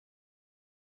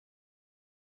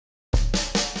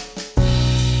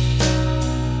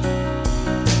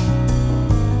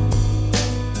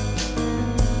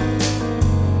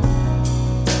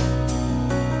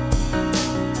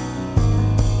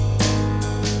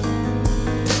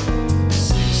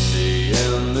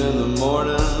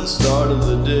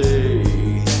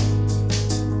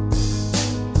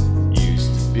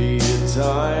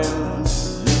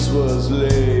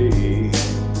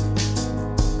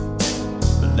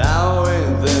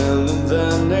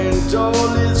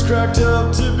all it's cracked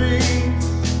up to be.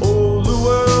 Oh, the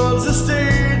world's a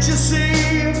stage, you see,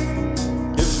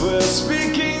 if we're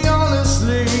speaking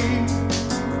honestly.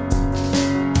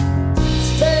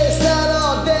 Spaced out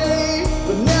all day,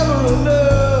 but never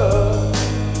enough.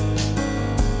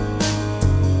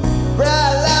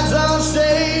 Bright lights on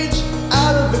stage,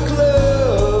 out of the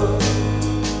club.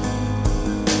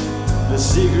 The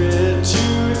secret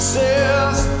to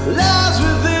excess lies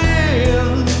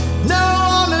within. No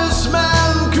honest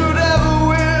man could ever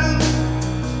win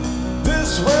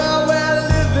this world we're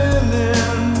living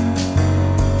in.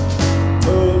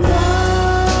 Oh,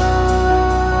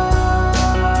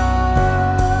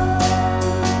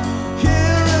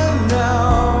 here and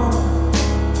now.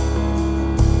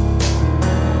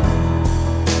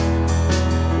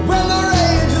 When the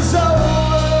rage is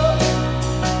over,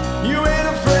 you ain't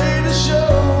afraid to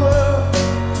show her.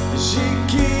 She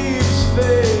keeps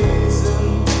phasing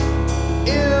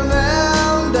in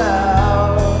and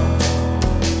out.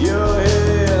 You're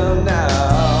here now.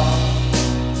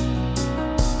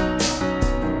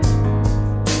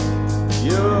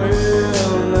 You're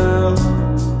here now.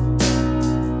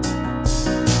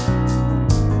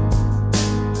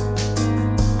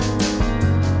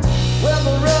 When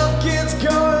the rough kids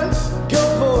going, go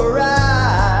for a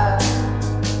ride.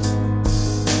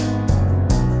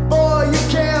 Boy, you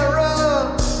can't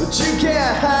run, but you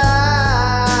can't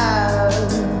hide.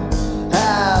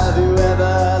 Have you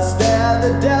ever stared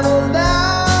the devil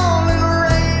down in a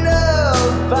rain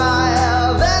of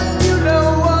fire? Then you know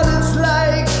what it's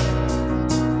like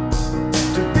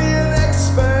to be an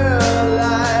expert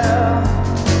liar.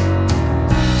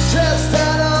 Stressed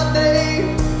out all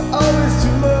day, always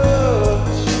too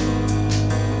much.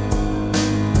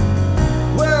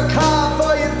 Work hard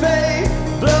for your pay,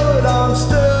 blow it on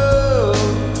stuff.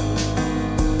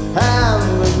 And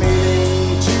the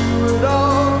meaning to it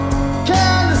all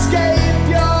can't escape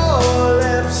your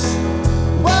lips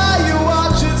while you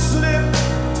watch it slip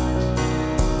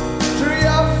through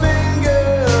your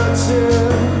fingertips.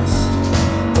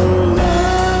 Oh,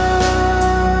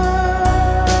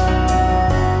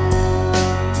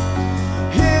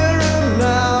 here and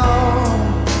now.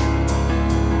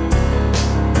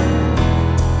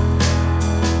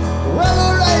 When the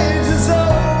rage is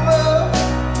over,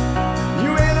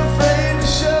 you ain't afraid to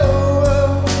show her.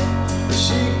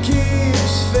 She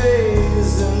keeps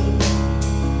phasing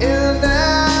in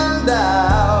and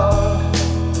out.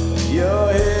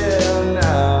 You're here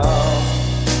now.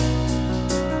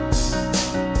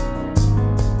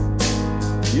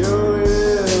 You're